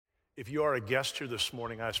If you are a guest here this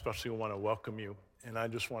morning, I especially want to welcome you. And I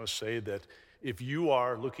just want to say that if you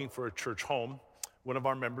are looking for a church home, one of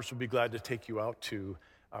our members would be glad to take you out to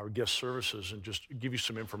our guest services and just give you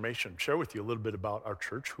some information, share with you a little bit about our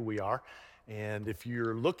church, who we are. And if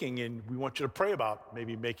you're looking, and we want you to pray about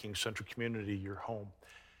maybe making Central Community your home.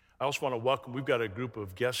 I also want to welcome, we've got a group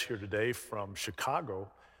of guests here today from Chicago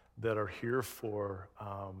that are here for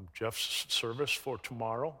Jeff's service for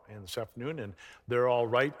tomorrow and this afternoon, and they're all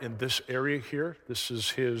right in this area here. This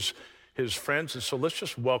is his friends, and so let's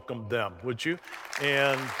just welcome them, would you?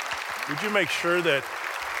 And would you make sure that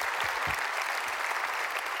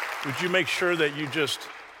you just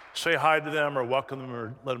say hi to them or welcome them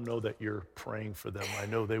or let them know that you're praying for them? I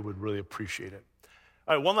know they would really appreciate it.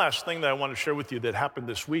 All right, one last thing that I want to share with you that happened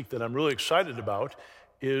this week that I'm really excited about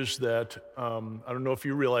is that, I don't know if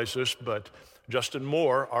you realize this, but Justin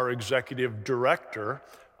Moore, our executive director,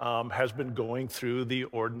 has been going through the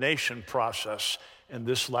ordination process. And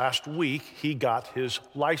this last week, he got his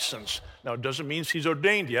license. Now, it doesn't mean he's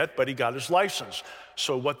ordained yet, but he got his license.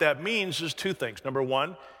 So what that means is two things. Number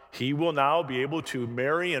one, he will now be able to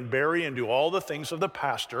marry and bury and do all the things of the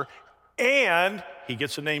pastor, and he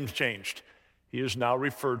gets a name changed. He is now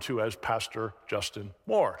referred to as Pastor Justin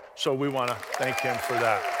Moore. So we want to thank him for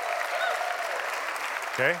that.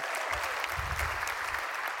 Okay?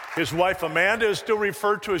 His wife Amanda is still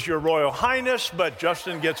referred to as Your Royal Highness, but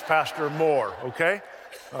Justin gets Pastor Moore, okay?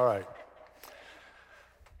 All right.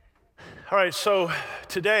 All right, so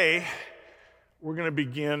today we're going to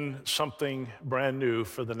begin something brand new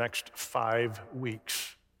for the next 5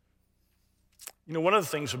 weeks. You know, one of the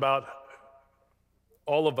things about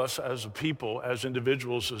all of us as a people, as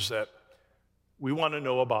individuals, is that we want to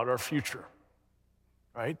know about our future,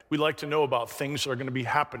 right? We like to know about things that are going to be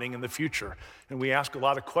happening in the future, and we ask a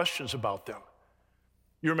lot of questions about them.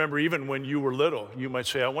 You remember even when you were little, you might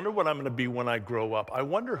say, I wonder what I'm going to be when I grow up. I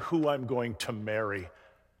wonder who I'm going to marry.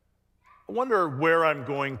 I wonder where I'm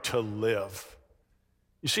going to live.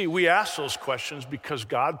 You see, we ask those questions because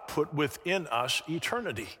God put within us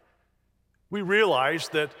eternity. We realize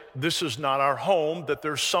that this is not our home, that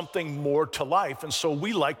there's something more to life, and so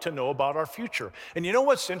we like to know about our future. And you know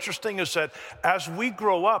what's interesting is that as we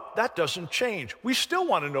grow up, that doesn't change. We still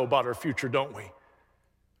want to know about our future, don't we?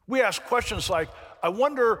 We ask questions like, I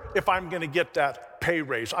wonder if I'm going to get that pay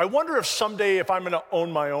raise. I wonder if someday if I'm going to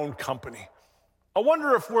own my own company. I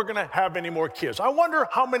wonder if we're going to have any more kids. I wonder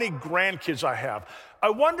how many grandkids I have. I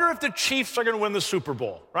wonder if the Chiefs are going to win the Super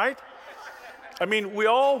Bowl, right? I mean, we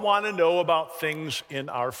all want to know about things in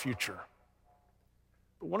our future.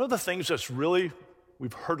 But one of the things that's really,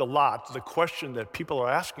 we've heard a lot, the question that people are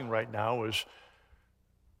asking right now is,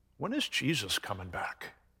 when is Jesus coming back?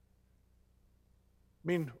 I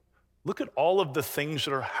mean, look at all of the things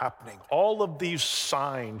that are happening, all of these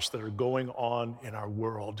signs that are going on in our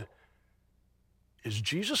world. Is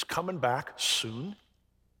Jesus coming back soon?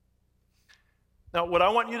 Now, what I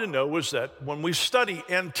want you to know is that when we study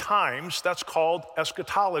end times, that's called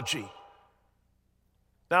eschatology.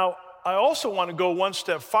 Now, I also want to go one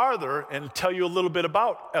step farther and tell you a little bit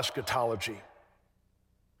about eschatology.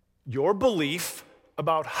 Your belief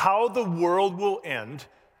about how the world will end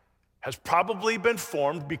has probably been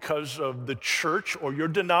formed because of the church or your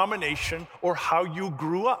denomination or how you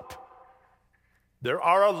grew up. There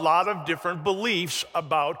are a lot of different beliefs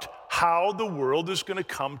about how the world is going to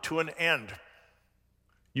come to an end.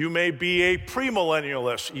 You may be a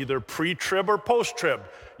premillennialist, either pre-trib or post-trib.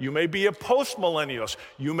 You may be a post-millennialist.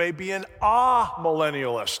 You may be an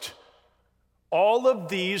amillennialist. All of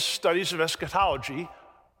these studies of eschatology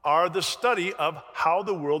are the study of how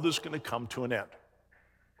the world is going to come to an end.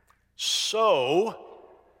 So,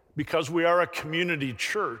 because we are a community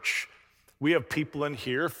church, we have people in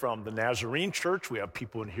here from the Nazarene Church. We have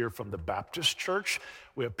people in here from the Baptist Church.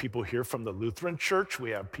 We have people here from the Lutheran Church. We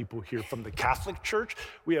have people here from the Catholic Church.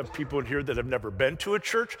 We have people in here that have never been to a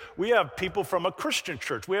church. We have people from a Christian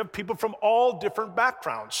church. We have people from all different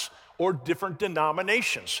backgrounds or different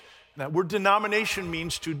denominations. Now, word denomination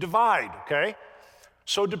means to divide, okay?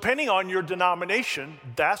 So depending on your denomination,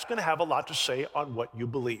 that's going to have a lot to say on what you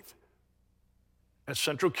believe. At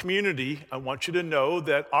Central Community, I want you to know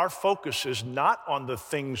that our focus is not on the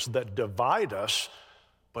things that divide us,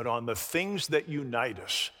 but on the things that unite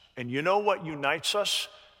us. And you know what unites us?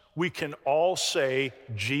 We can all say,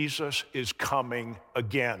 Jesus is coming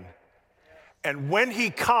again. And when he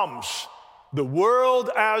comes, the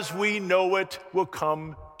world as we know it will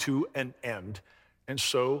come to an end. And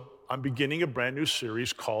so I'm beginning a brand new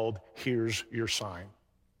series called Here's Your Sign.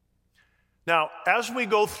 Now, as we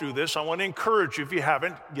go through this, I want to encourage you, if you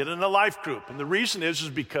haven't, get in a life group. And the reason is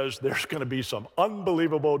because there's going to be some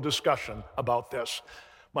unbelievable discussion about this.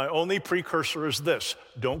 My only precursor is this: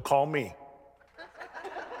 don't call me.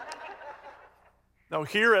 Now,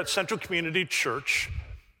 here at Central Community Church,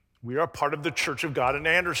 we are part of the Church of God in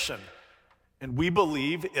Anderson. And we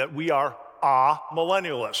believe that we are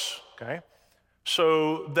millennialists, okay?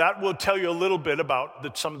 So that will tell you a little bit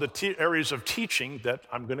about some of the areas of teaching that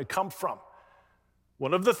I'm going to come from.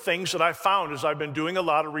 One of the things that I found as I've been doing a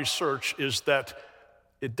lot of research is that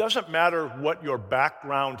it doesn't matter what your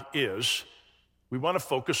background is. We want to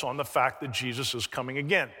focus on the fact that Jesus is coming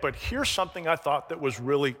again. But here's something I thought that was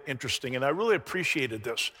really interesting, and I really appreciated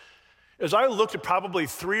this. As I looked at probably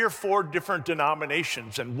 3 or 4 different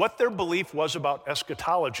denominations and what their belief was about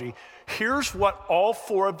eschatology, here's what all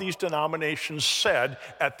 4 of these denominations said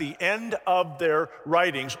at the end of their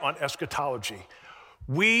writings on eschatology.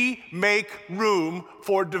 We make room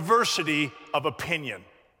for diversity of opinion.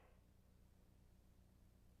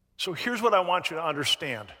 So here's what I want you to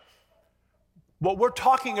understand. What we're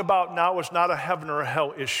talking about now is not a heaven or a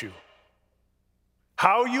hell issue.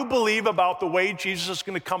 How you believe about the way Jesus is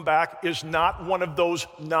going to come back is not one of those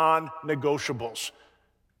non-negotiables.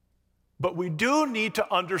 But we do need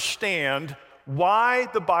to understand why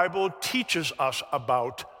the Bible teaches us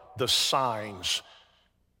about the signs.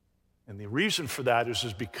 And the reason for that is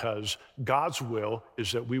because God's will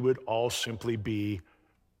is that we would all simply be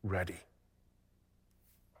ready.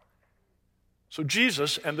 So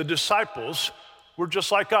Jesus and the disciples were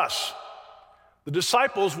just like us. The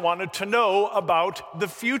disciples wanted to know about the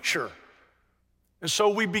future. And so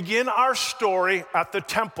we begin our story at the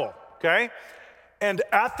temple, okay? And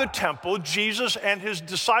at the temple, Jesus and his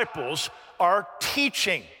disciples are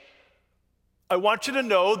teaching. I want you to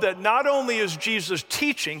know that not only is Jesus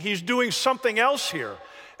teaching, he's doing something else here.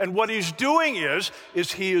 And what he's doing is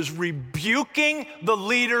he is rebuking the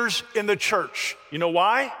leaders in the church. You know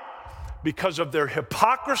why? Because of their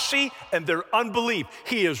hypocrisy and their unbelief.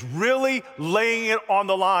 He is really laying it on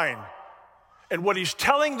the line. And what he's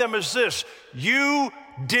telling them is this: you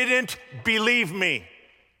didn't believe me.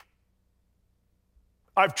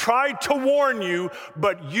 I've tried to warn you,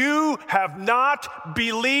 but you have not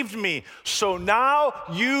believed me. So now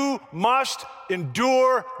you must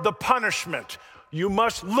endure the punishment. You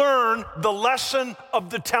must learn the lesson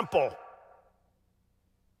of the temple.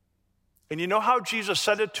 And you know how Jesus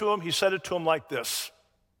said it to him? He said it to him like this: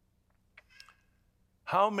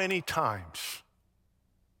 how many times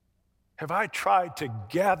have I tried to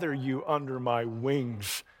gather you under my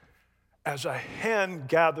wings as a hen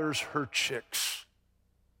gathers her chicks,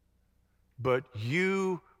 but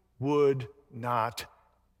you would not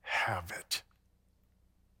have it.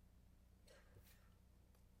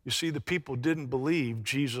 You see, the people didn't believe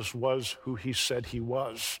Jesus was who he said he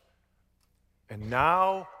was. And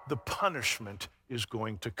now the punishment is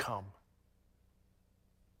going to come.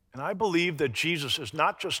 And I believe that Jesus is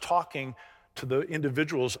not just talking to the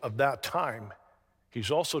individuals of that time, he's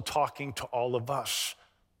also talking to all of us.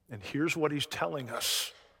 And here's what he's telling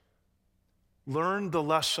us: learn the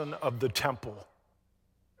lesson of the temple.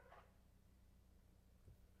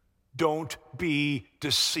 Don't be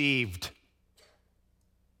deceived.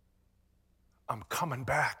 I'm coming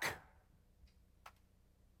back.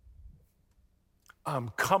 I'm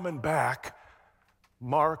coming back.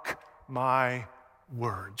 Mark my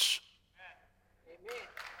words. Amen.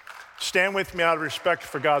 Stand with me out of respect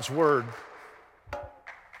for God's word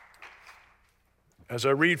as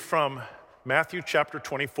I read from Matthew chapter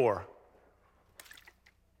 24.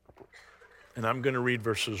 And I'm going to read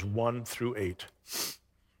verses 1 through 8.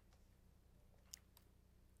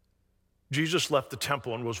 Jesus left the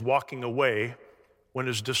temple and was walking away when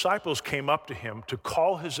his disciples came up to him to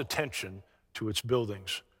call his attention to its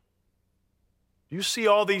buildings. Do you see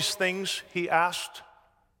all these things? He asked.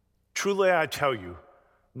 Truly I tell you,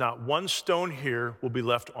 not one stone here will be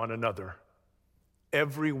left on another.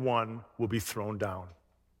 Every one will be thrown down.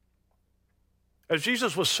 As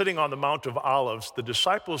Jesus was sitting on the Mount of Olives, the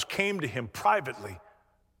disciples came to him privately.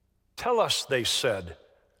 Tell us, they said,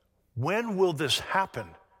 when will this happen?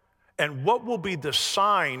 And what will be the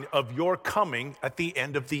sign of your coming at the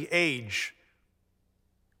end of the age?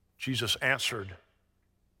 Jesus answered,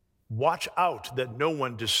 watch out that no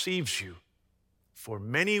one deceives you, for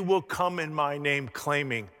many will come in my name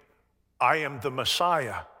claiming, I am the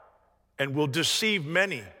Messiah, and will deceive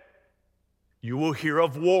many. You will hear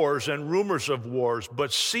of wars and rumors of wars,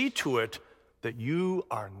 but see to it that you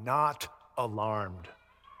are not alarmed.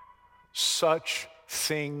 Such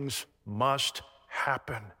things must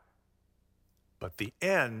happen, but the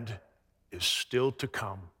end is still to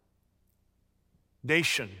come.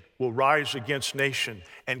 Nation will rise against nation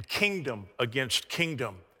and kingdom against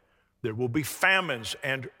kingdom. There will be famines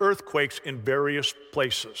and earthquakes in various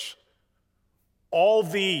places. All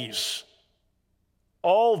these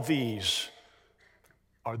are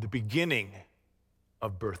the beginning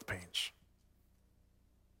of birth pains.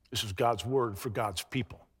 This is God's word for God's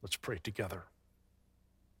people. Let's pray together.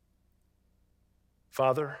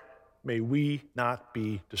 Father, may we not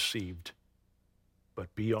be deceived,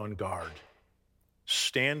 but be on guard,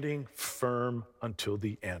 standing firm until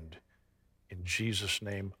the end. In Jesus'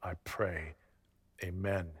 name I pray,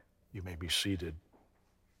 amen. You may be seated.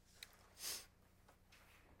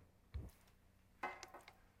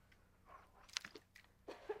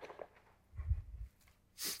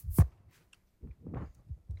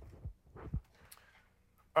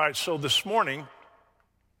 All right, so this morning,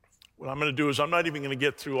 what I'm going to do is I'm not even going to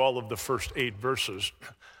get through all of the first 8 verses,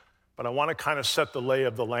 but I want to kind of set the lay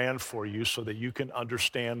of the land for you so that you can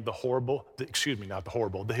understand the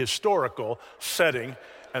historical setting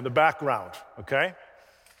and the background, okay?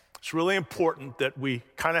 It's really important that we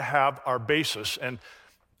kind of have our basis, and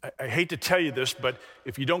I hate to tell you this, but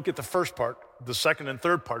if you don't get the first part, the second and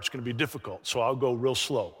third part's going to be difficult, so I'll go real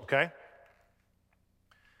slow, okay?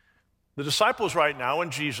 The disciples right now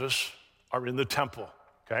and Jesus are in the temple,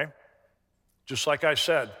 okay? Just like I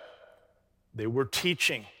said, they were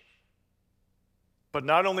teaching. But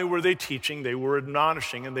not only were they teaching, they were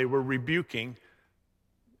admonishing and they were rebuking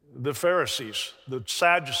the Pharisees, the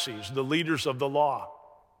Sadducees, the leaders of the law.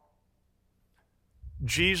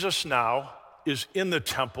 Jesus now is in the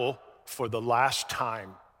temple for the last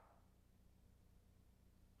time.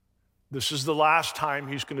 This is the last time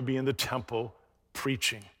he's going to be in the temple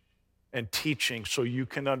preaching and teaching, so you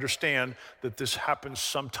can understand that this happens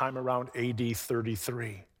sometime around AD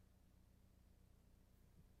 33.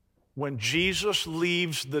 When Jesus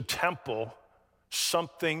leaves the temple,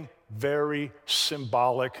 something very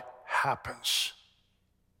symbolic happens.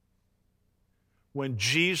 When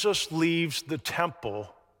Jesus leaves the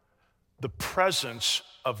temple, the presence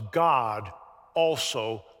of God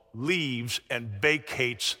also leaves and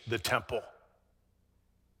vacates the temple.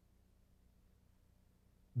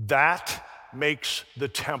 That makes the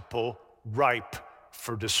temple ripe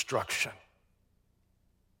for destruction.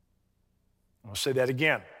 I'll say that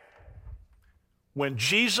again. When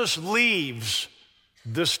Jesus leaves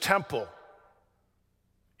this temple,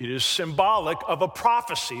 it is symbolic of a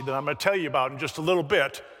prophecy that I'm going to tell you about in just a little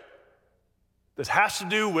bit that has to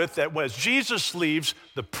do with that as Jesus leaves,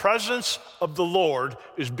 the presence of the Lord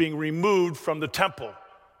is being removed from the temple.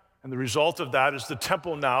 And the result of that is the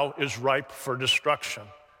temple now is ripe for destruction.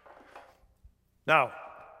 Now,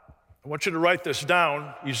 I want you to write this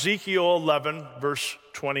down, Ezekiel 11, verse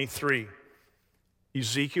 23.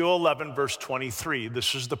 Ezekiel 11, verse 23.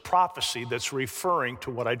 This is the prophecy that's referring to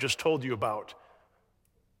what I just told you about.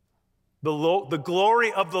 The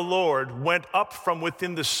glory of the Lord went up from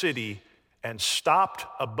within the city and stopped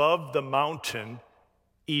above the mountain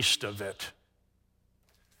east of it.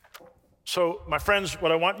 So, my friends,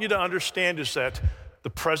 what I want you to understand is that the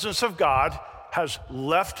presence of God has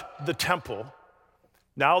left the temple.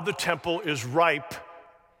 Now the temple is ripe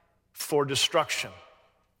for destruction.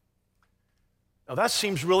 Now that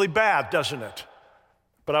seems really bad, doesn't it?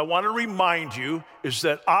 But I want to remind you is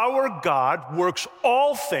that our God works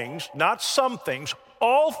all things, not some things,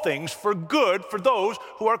 all things for good for those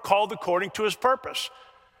who are called according to his purpose.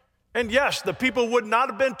 And yes, the people would not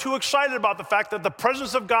have been too excited about the fact that the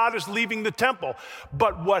presence of God is leaving the temple.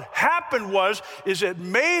 But what happened is it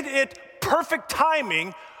made it perfect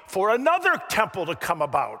timing for another temple to come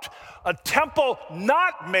about, a temple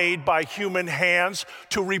not made by human hands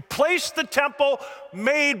to replace the temple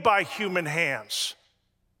made by human hands.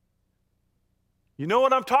 You know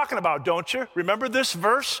what I'm talking about, don't you? Remember this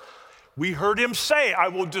verse? We heard him say, I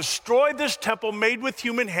will destroy this temple made with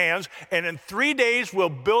human hands, and in 3 days we'll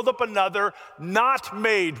build up another not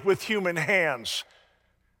made with human hands.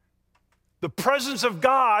 The presence of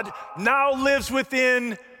God now lives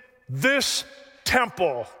within this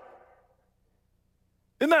temple.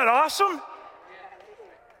 Isn't that awesome?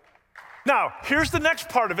 Now, here's the next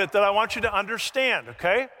part of it that I want you to understand,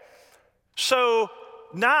 okay? So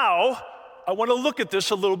now I want to look at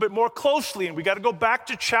this a little bit more closely, and we got to go back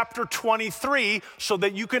to chapter 23 so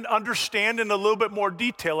that you can understand in a little bit more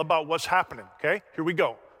detail about what's happening, okay? Here we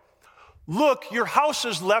go. Look, your house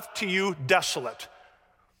is left to you desolate.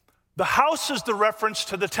 The house is the reference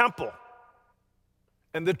to the temple.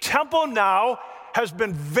 And the temple now has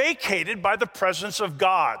been vacated by the presence of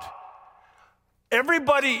God.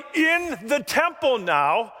 Everybody in the temple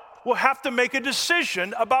now will have to make a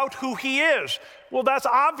decision about who he is. Well, that's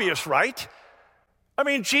obvious, right? I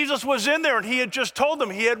mean, Jesus was in there and he had just told them,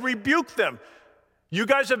 he had rebuked them. You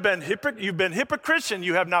guys have been you've been hypocrites and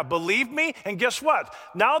you have not believed me. And guess what?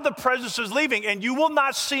 Now the presence is leaving and you will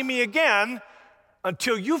not see me again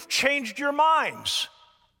until you've changed your minds.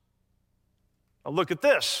 Now look at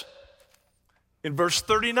this. In verse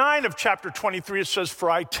 39 of chapter 23, it says, "For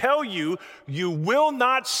I tell you, you will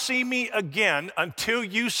not see me again until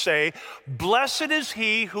you say, 'Blessed is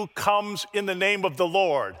he who comes in the name of the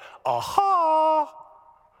Lord.'" Aha!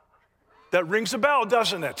 That rings a bell,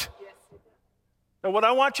 doesn't it? Now, what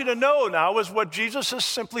I want you to know now is what Jesus is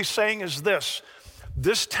simply saying is this.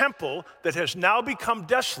 This temple that has now become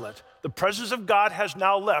desolate, the presence of God has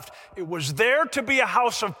now left. It was there to be a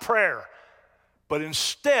house of prayer. But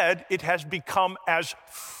instead, it has become as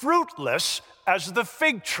fruitless as the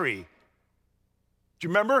fig tree. Do you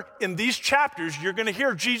remember? In these chapters, you're going to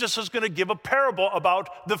hear Jesus is going to give a parable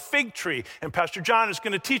about the fig tree. And Pastor John is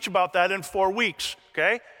going to teach about that in 4 weeks,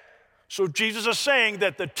 okay? So Jesus is saying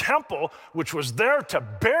that the temple, which was there to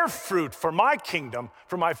bear fruit for my kingdom,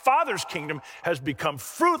 for my Father's kingdom, has become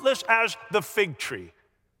fruitless as the fig tree.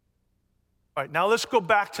 All right, now let's go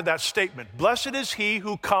back to that statement. Blessed is he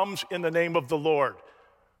who comes in the name of the Lord.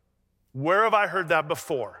 Where have I heard that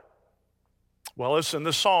before? Well, it's in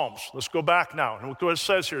the Psalms. Let's go back now. And look what it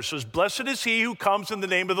says here. It says, "Blessed is he who comes in the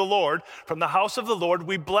name of the Lord. From the house of the Lord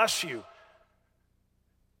we bless you."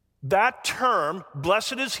 That term,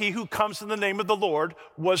 "blessed is he who comes in the name of the Lord,"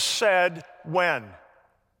 was said when?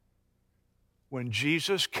 When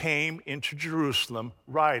Jesus came into Jerusalem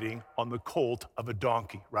riding on the colt of a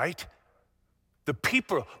donkey, right? The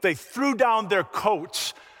people, they threw down their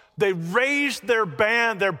coats, they raised their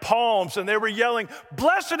palms, and they were yelling,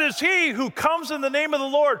 "Blessed is he who comes in the name of the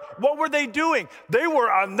Lord." What were they doing? They were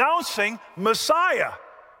announcing Messiah.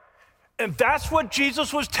 And that's what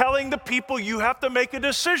Jesus was telling the people you have to make a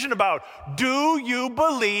decision about. Do you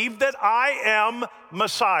believe that I am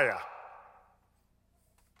Messiah?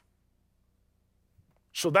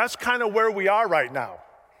 So that's kind of where we are right now.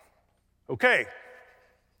 Okay.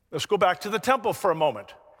 Let's go back to the temple for a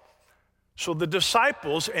moment. So the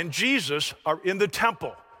disciples and Jesus are in the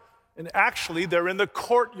temple. And actually, they're in the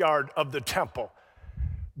courtyard of the temple.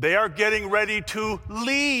 They are getting ready to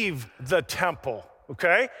leave the temple,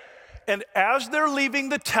 okay? And as they're leaving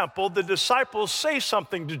the temple, the disciples say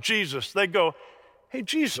something to Jesus. They go, "Hey,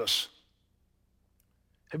 Jesus,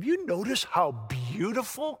 have you noticed how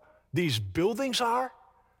beautiful these buildings are?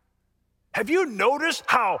 Have you noticed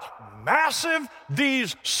how massive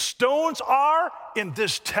these stones are in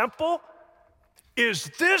this temple? Is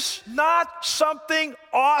this not something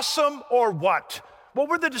awesome or what?" What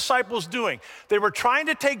were the disciples doing? They were trying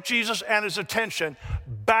to take Jesus and his attention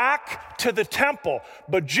back to the temple.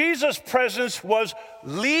 But Jesus' presence was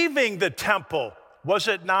leaving the temple, was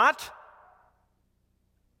it not?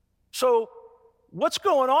 So what's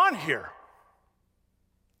going on here?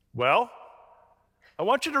 Well, I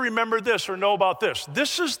want you to remember this or know about this.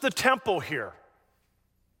 This is the temple here.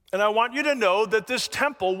 And I want you to know that this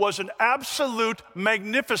temple was an absolute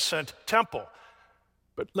magnificent temple.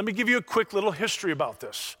 But let me give you a quick little history about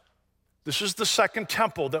this. This is the second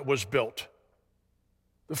temple that was built.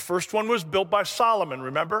 The first one was built by Solomon,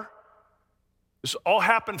 remember? This all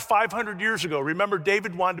happened 500 years ago. Remember,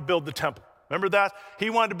 David wanted to build the temple. Remember that? He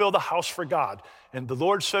wanted to build a house for God. And the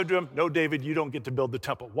Lord said to him, "No, David, you don't get to build the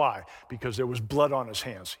temple." Why? Because there was blood on his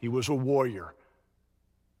hands. He was a warrior.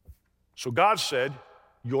 So God said,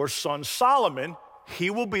 "Your son Solomon, he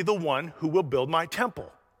will be the one who will build my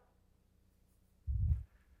temple."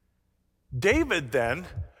 David then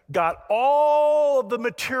got all of the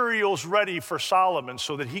materials ready for Solomon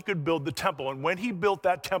so that he could build the temple. And when he built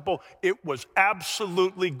that temple, it was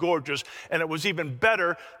absolutely gorgeous, and it was even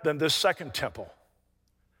better than this second temple.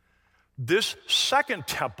 This second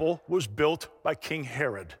temple was built by King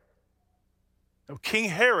Herod. Now, King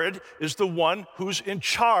Herod is the one who's in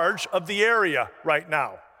charge of the area right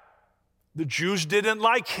now. The Jews didn't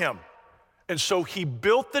like him, and so he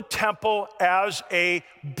built the temple as a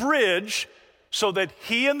bridge so that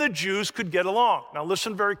he and the Jews could get along. Now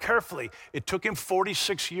listen very carefully. It took him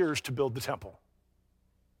 46 years to build the temple.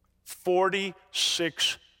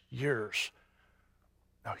 46 years.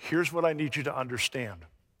 Now here's what I need you to understand.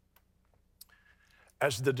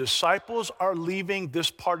 As the disciples are leaving this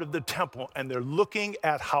part of the temple and they're looking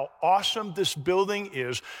at how awesome this building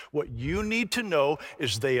is, what you need to know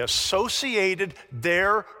is they associated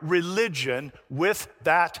their religion with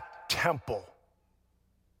that temple.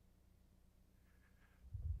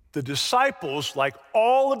 The disciples, like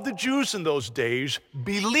all of the Jews in those days,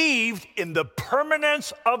 believed in the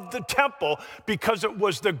permanence of the temple because it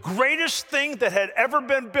was the greatest thing that had ever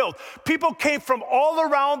been built. People came from all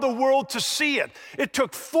around the world to see it. It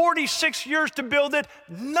took 46 years to build it.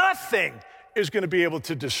 Nothing is going to be able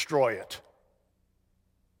to destroy it.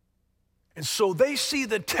 And so they see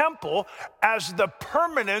the temple as the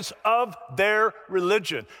permanence of their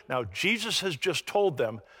religion. Now, Jesus has just told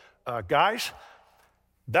them, guys,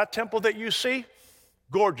 that temple that you see,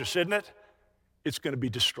 gorgeous, isn't it? It's going to be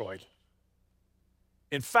destroyed.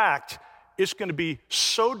 In fact, it's going to be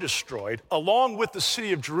so destroyed, along with the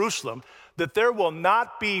city of Jerusalem, that there will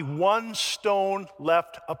not be one stone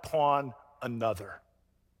left upon another.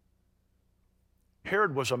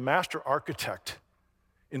 Herod was a master architect.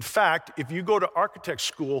 In fact, if you go to architect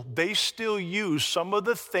school, they still use some of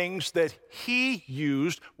the things that he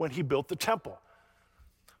used when he built the temple.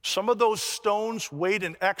 Some of those stones weighed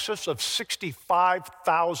in excess of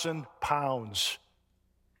 65,000 pounds.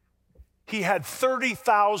 He had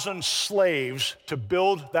 30,000 slaves to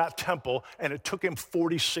build that temple, and it took him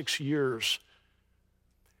 46 years.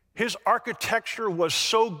 His architecture was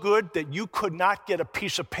so good that you could not get a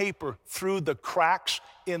piece of paper through the cracks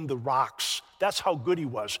in the rocks. That's how good he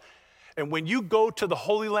was. And when you go to the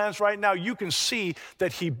Holy Lands right now, you can see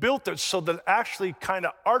that he built it so that it actually kind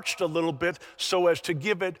of arched a little bit so as to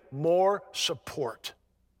give it more support.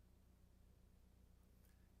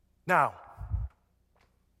 Now,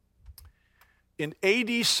 in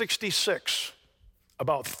AD 66,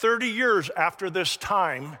 about 30 years after this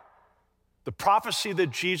time, the prophecy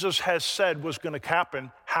that Jesus has said was going to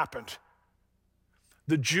happen happened.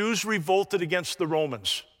 The Jews revolted against the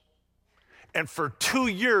Romans. And for 2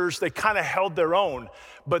 years, they kind of held their own.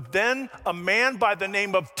 But then a man by the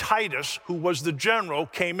name of Titus, who was the general,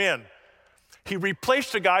 came in. He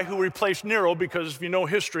replaced a guy who replaced Nero because, if you know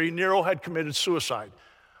history, Nero had committed suicide.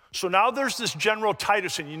 So now there's this General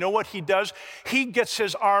Titus, and you know what he does? He gets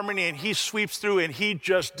his army and he sweeps through and he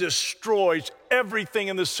just destroys everything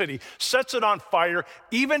in the city, sets it on fire,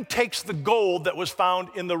 even takes the gold that was found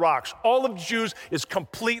in the rocks. All of the Jews is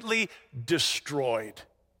completely destroyed.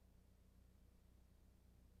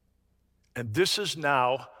 And this is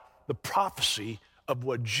now the prophecy of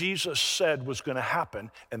what Jesus said was going to happen,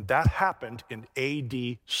 and that happened in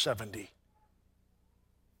AD 70.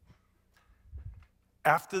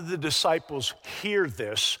 After the disciples hear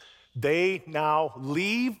this, they now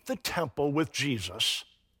leave the temple with Jesus,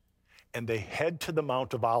 and they head to the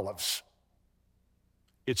Mount of Olives.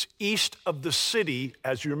 It's east of the city,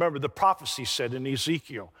 as you remember the prophecy said in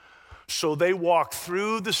Ezekiel. So they walk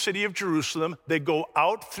through the city of Jerusalem. They go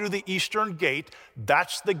out through the eastern gate.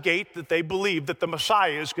 That's the gate that they believe that the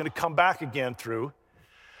Messiah is going to come back again through.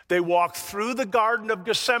 They walk through the Garden of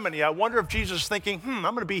Gethsemane. I wonder if Jesus is thinking, I'm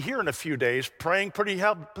going to be here in a few days, praying pretty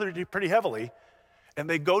heavily. And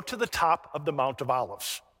they go to the top of the Mount of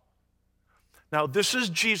Olives. Now, this is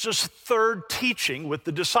Jesus' third teaching with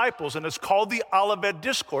the disciples, and it's called the Olivet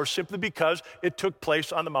Discourse simply because it took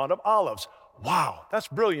place on the Mount of Olives. Wow, that's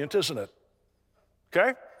brilliant, isn't it?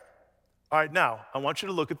 Okay? All right, now, I want you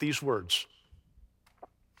to look at these words.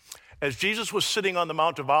 As Jesus was sitting on the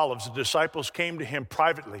Mount of Olives, the disciples came to him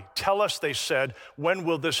privately. Tell us, they said, when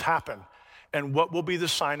will this happen? And what will be the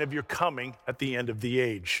sign of your coming at the end of the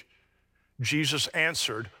age? Jesus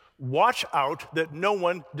answered, watch out that no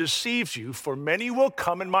one deceives you, for many will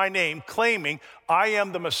come in my name, claiming I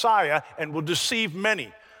am the Messiah, and will deceive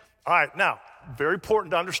many. All right, now, very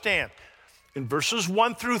important to understand. In verses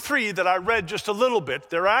 1 through 3 that I read just a little bit,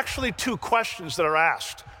 there are actually two questions that are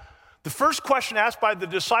asked. The first question asked by the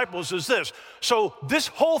disciples is this. So this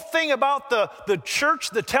whole thing about the church,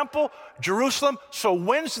 the temple, Jerusalem, so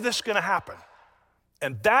when's this going to happen?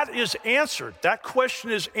 And that is answered. That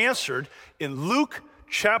question is answered in Luke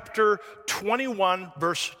chapter 21,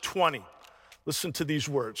 verse 20. Listen to these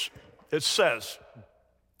words. It says,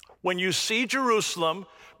 when you see Jerusalem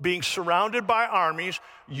being surrounded by armies,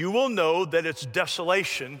 you will know that its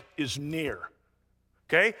desolation is near.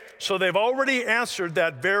 Okay? So they've already answered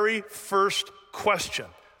that very first question.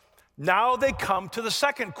 Now they come to the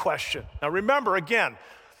second question. Now remember, again,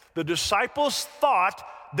 the disciples thought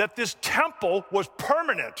that this temple was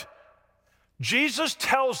permanent. Jesus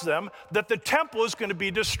tells them that the temple is going to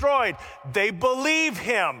be destroyed. They believe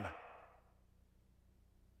him.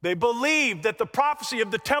 They believe that the prophecy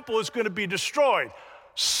of the temple is going to be destroyed.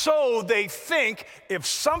 So they think if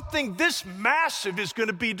something this massive is going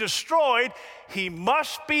to be destroyed, he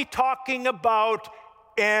must be talking about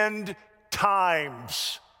end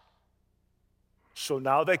times. So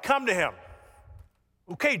now they come to him.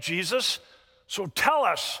 Okay, Jesus, so tell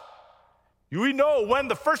us, We know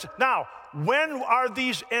when now, when are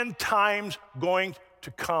these end times going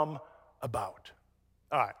to come about?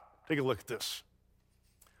 All right, take a look at this.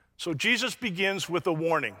 So Jesus begins with a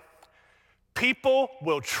warning. People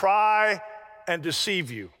will try and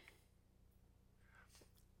deceive you.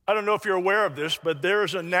 I don't know if you're aware of this, but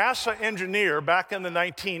there's a NASA engineer back in the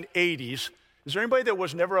 1980s. Is there anybody that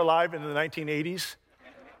was never alive in the 1980s?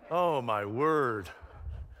 Oh, my word.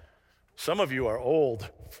 Some of you are old.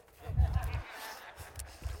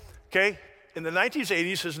 Okay, in the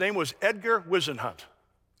 1980s, his name was Edgar Whisenhunt.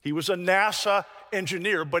 He was a NASA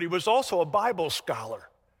engineer, but he was also a Bible scholar.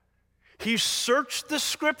 He searched the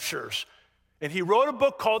scriptures, and he wrote a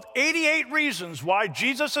book called 88 Reasons Why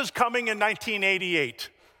Jesus is Coming in 1988.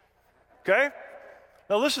 Okay?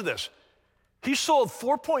 Now listen to this. He sold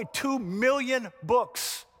 4.2 million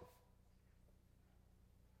books.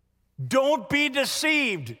 Don't be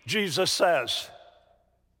deceived, Jesus says.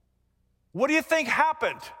 What do you think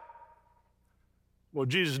happened? Well,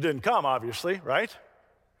 Jesus didn't come, obviously, right?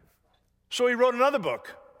 So he wrote another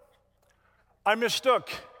book. I mistook.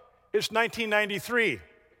 It's 1993.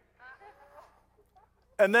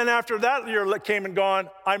 And then after that year came and gone,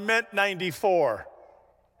 I meant 94.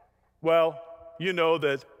 Well, you know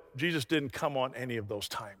that Jesus didn't come on any of those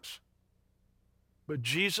times. But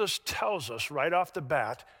Jesus tells us right off the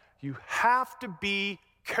bat, you have to be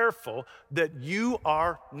careful that you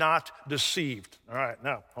are not deceived. All right,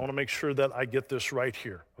 now, I want to make sure that I get this right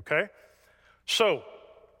here, okay? So,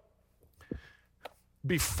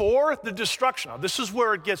 before the destruction, now this is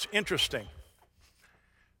where it gets interesting.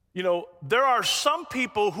 You know, there are some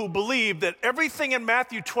people who believe that everything in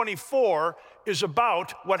Matthew 24 is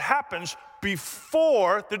about what happens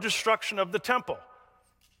before the destruction of the temple.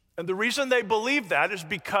 And the reason they believe that is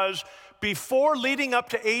because before leading up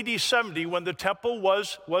to AD 70, when the temple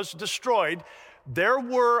was destroyed, there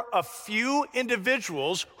were a few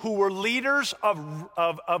individuals who were leaders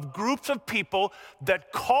of groups of people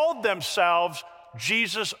that called themselves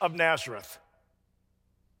Jesus of Nazareth.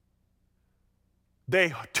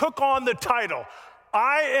 They took on the title,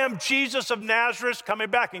 I am Jesus of Nazareth, coming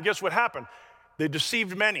back. And guess what happened? They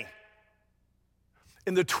deceived many.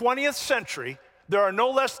 In the 20th century, there are no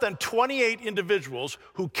less than 28 individuals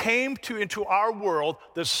who came into our world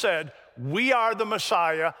that said, we are the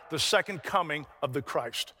Messiah, the second coming of the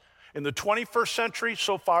Christ. In the 21st century,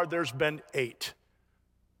 so far, there's been 8.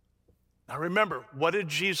 Now remember, what did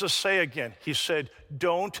Jesus say again? He said,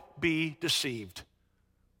 don't be deceived.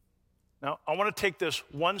 Now, I want to take this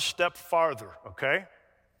one step farther, okay?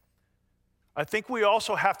 I think we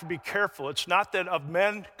also have to be careful. It's not that of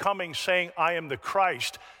men coming saying, I am the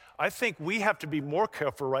Christ. I think we have to be more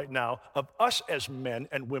careful right now of us as men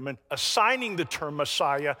and women assigning the term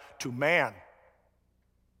Messiah to man.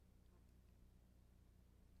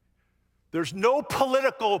 There's no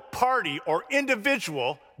political party or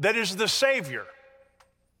individual that is the Savior.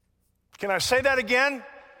 Can I say that again?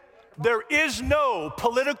 There is no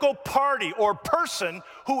political party or person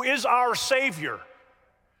who is our Savior.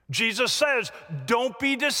 Jesus says, don't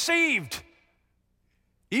be deceived.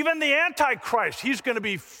 Even the Antichrist, he's going to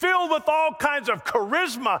be filled with all kinds of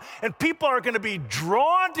charisma, and people are going to be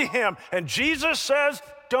drawn to him. And Jesus says,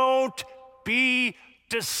 don't be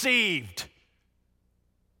deceived.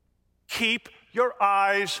 Keep your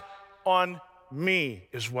eyes on me,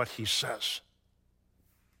 is what he says.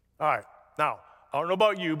 All right, now, I don't know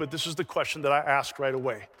about you, but this is the question that I ask right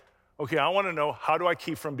away. Okay, I want to know, how do I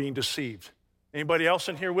keep from being deceived? Anybody else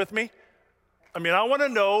in here with me? I mean, I want to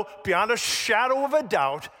know, beyond a shadow of a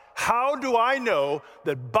doubt, how do I know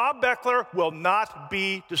that Bob Beckler will not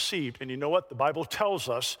be deceived? And you know what? The Bible tells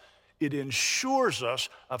us, it ensures us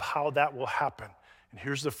of how that will happen. And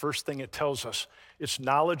here's the first thing it tells us. It's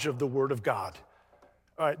knowledge of the Word of God.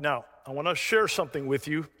 All right, now, I want to share something with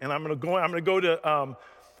you, and I'm going to go to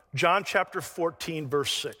John chapter 14,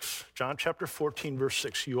 verse 6. John chapter 14, verse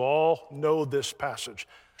 6. You all know this passage.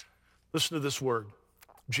 Listen to this word.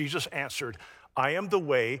 Jesus answered, I am the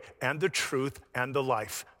way and the truth and the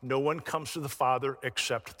life. No one comes to the Father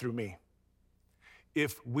except through me.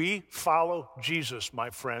 If we follow Jesus, my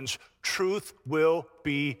friends, truth will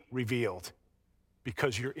be revealed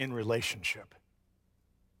because you're in relationship.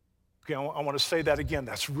 Okay, I want to say that again.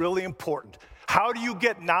 That's really important. How do you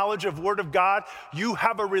get knowledge of Word of God? You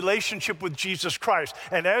have a relationship with Jesus Christ.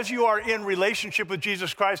 And as you are in relationship with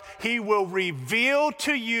Jesus Christ, he will reveal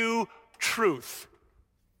to you truth.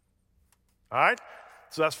 All right?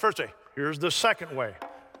 So that's first way. Here's the second way.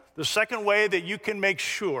 The second way that you can make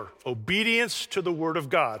sure obedience to the Word of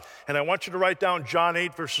God. And I want you to write down John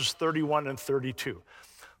 8, verses 31 and 32.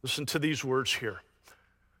 Listen to these words here.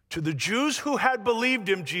 To the Jews who had believed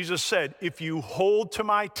him, Jesus said, if you hold to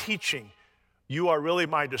my teaching, you are really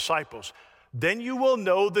my disciples. Then you will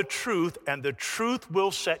know the truth, and the truth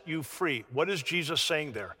will set you free. What is Jesus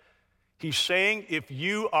saying there? He's saying, if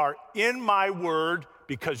you are in my word,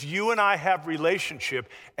 because you and I have relationship,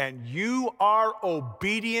 and you are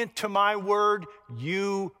obedient to my word,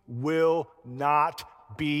 you will not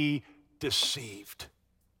be deceived.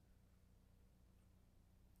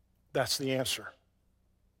 That's the answer.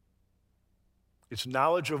 It's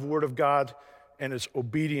knowledge of the word of God, and it's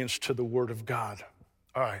obedience to the word of God.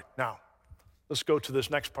 All right, now, let's go to this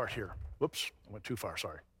next part here. Whoops, I went too far,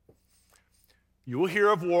 sorry. You will hear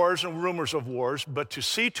of wars and rumors of wars, but to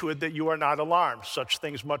see to it that you are not alarmed. Such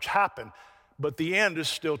things much happen, but the end is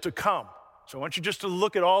still to come. So I want you just to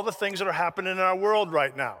look at all the things that are happening in our world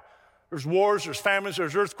right now. There's wars, there's famines,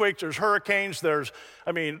 there's earthquakes, there's hurricanes, there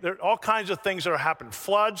are all kinds of things that are happening.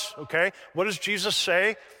 Floods, okay? What does Jesus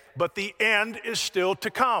say? But the end is still to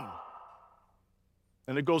come.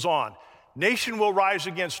 And it goes on. Nation will rise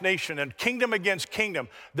against nation and kingdom against kingdom.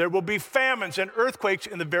 There will be famines and earthquakes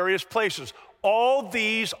in the various places. All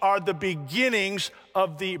these are the beginnings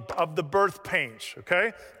of the birth pains,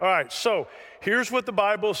 okay? All right, so here's what the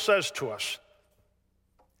Bible says to us.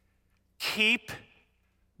 Keep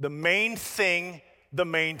the main thing the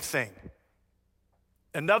main thing.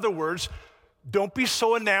 In other words, don't be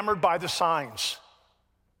so enamored by the signs.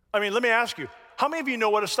 I mean, let me ask you, how many of you know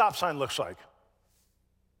what a stop sign looks like?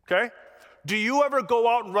 Okay? Do you ever go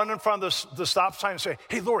out and run in front of the stop sign and say,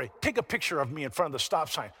 hey, Lori, take a picture of me in front of the stop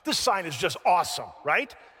sign. This sign is just awesome,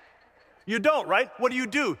 right? You don't, right? What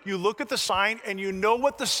do? You look at the sign and you know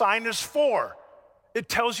what the sign is for. It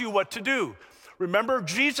tells you what to do. Remember,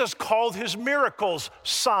 Jesus called his miracles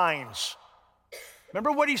signs.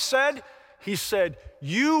 Remember what he said? He said,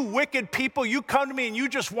 you wicked people, you come to me and you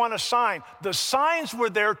just want a sign. The signs were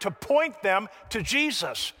there to point them to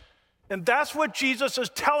Jesus. And that's what Jesus is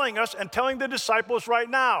telling us and telling the disciples right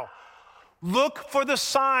now. Look for the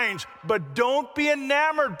signs, but don't be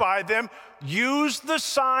enamored by them. Use the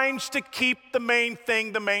signs to keep the main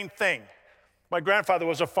thing the main thing. My grandfather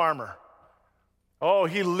was a farmer. Oh,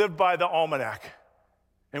 he lived by the almanac.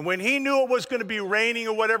 And when he knew it was going to be raining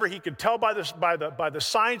or whatever, he could tell by the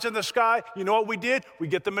signs in the sky. You know what we did? We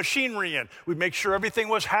get the machinery in. We make sure everything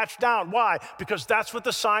was hatched down. Why? Because that's what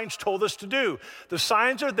the signs told us to do. The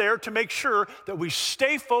signs are there to make sure that we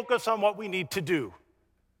stay focused on what we need to do.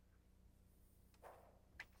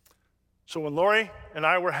 So when Lori and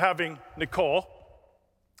I were having Nicole,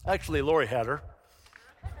 actually Lori had her,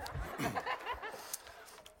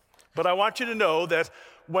 but I want you to know that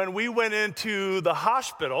when we went into the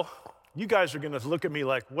hospital, you guys are going to look at me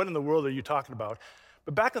like, what in the world are you talking about?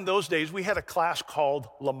 But back in those days, we had a class called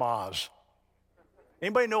Lamaze.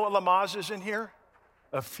 Anybody know what Lamaze is in here?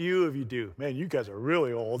 A few of you do. Man, you guys are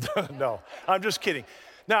really old. No, I'm just kidding.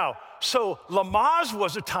 Now, so Lamaze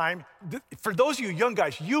was a time, for those of you young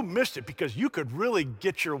guys, you missed it because you could really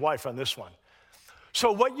get your wife on this one.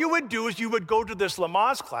 So what you would do is you would go to this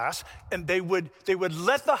Lamaze class and they would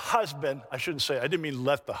let the husband, I shouldn't say, I didn't mean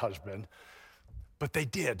let the husband, but they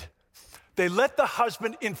did. They let the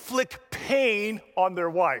husband inflict pain on their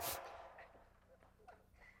wife.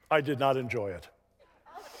 I did not enjoy it.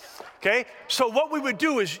 Okay, so what we would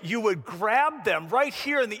do is you would grab them right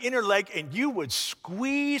here in the inner leg and you would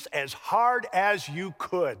squeeze as hard as you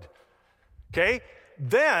could. Okay,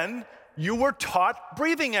 then you were taught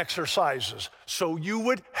breathing exercises, so you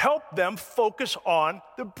would help them focus on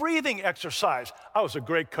the breathing exercise. I was a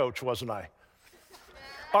great coach, wasn't I?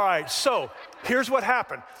 All right, so here's what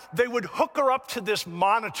happened. They would hook her up to this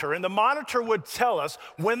monitor, and the monitor would tell us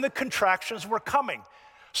when the contractions were coming.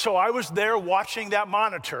 So I was there watching that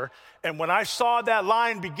monitor, and when I saw that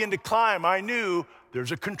line begin to climb, I knew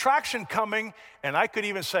there's a contraction coming, and I could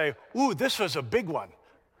even say, ooh, this was a big one.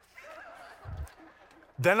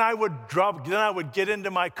 Then I would get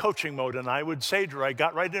into my coaching mode and I would say to her, I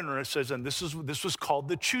got right in her, and it says, and this was called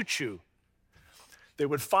the choo-choo. They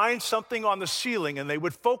would find something on the ceiling and they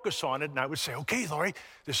would focus on it, and I would say, okay, Lori,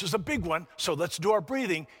 this is a big one, so let's do our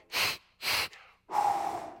breathing.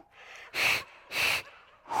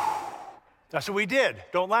 That's what we did.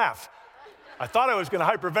 Don't laugh. I thought I was going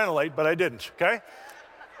to hyperventilate, but I didn't, okay?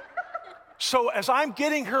 So as I'm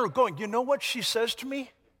getting her going, you know what she says to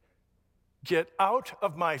me? Get out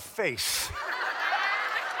of my face.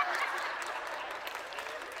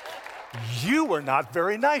 You were not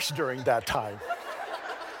very nice during that time.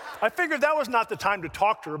 I figured that was not the time to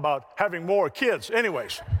talk to her about having more kids.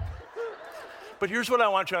 Anyways. But here's what I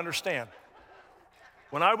want you to understand.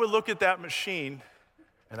 When I would look at that machine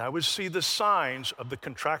and I would see the signs of the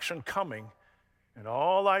contraction coming, And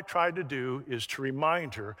all I tried to do is to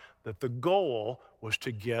remind her that the goal was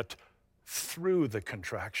to get through the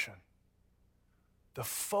contraction. The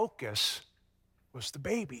focus was the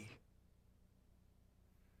baby.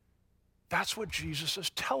 That's what Jesus is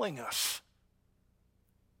telling us.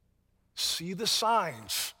 See the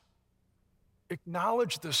signs.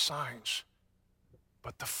 Acknowledge the signs.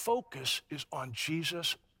 But the focus is on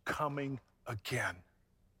Jesus coming again.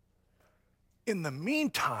 In the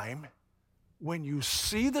meantime, when you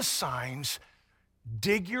see the signs,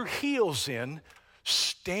 dig your heels in,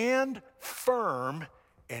 stand firm,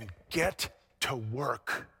 and get to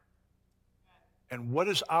work. And what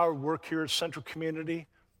is our work here at Central Community?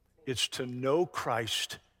 It's to know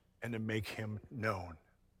Christ and to make him known.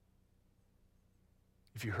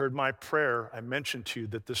 If you heard my prayer, I mentioned to you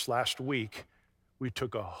that this last week, we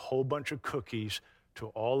took a whole bunch of cookies to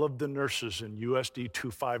all of the nurses in USD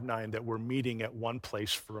 259 that were meeting at one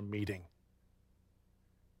place for a meeting.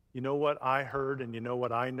 You know what I heard and you know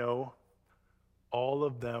what I know? All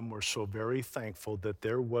of them were so very thankful that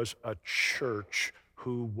there was a church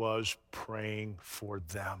who was praying for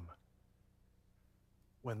them.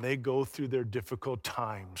 When they go through their difficult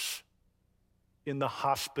times in the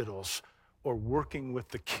hospitals or working with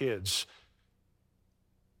the kids,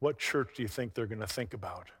 what church do you think they're going to think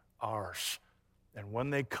about? Ours. And when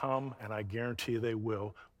they come, and I guarantee they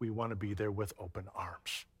will, we want to be there with open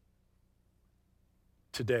arms.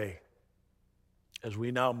 Today, as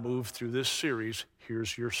we now move through this series,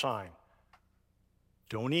 here's your sign.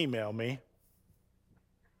 Don't email me,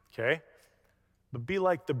 okay? But be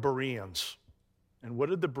like the Bereans. And what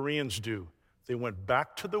did the Bereans do? They went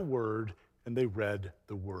back to the Word and they read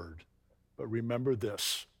the Word. But remember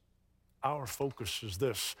this, our focus is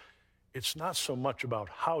this. It's not so much about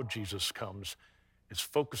how Jesus comes, it's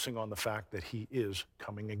focusing on the fact that he is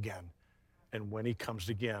coming again. And when he comes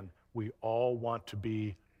again, we all want to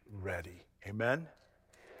be ready. Amen?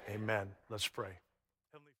 Amen. Let's pray.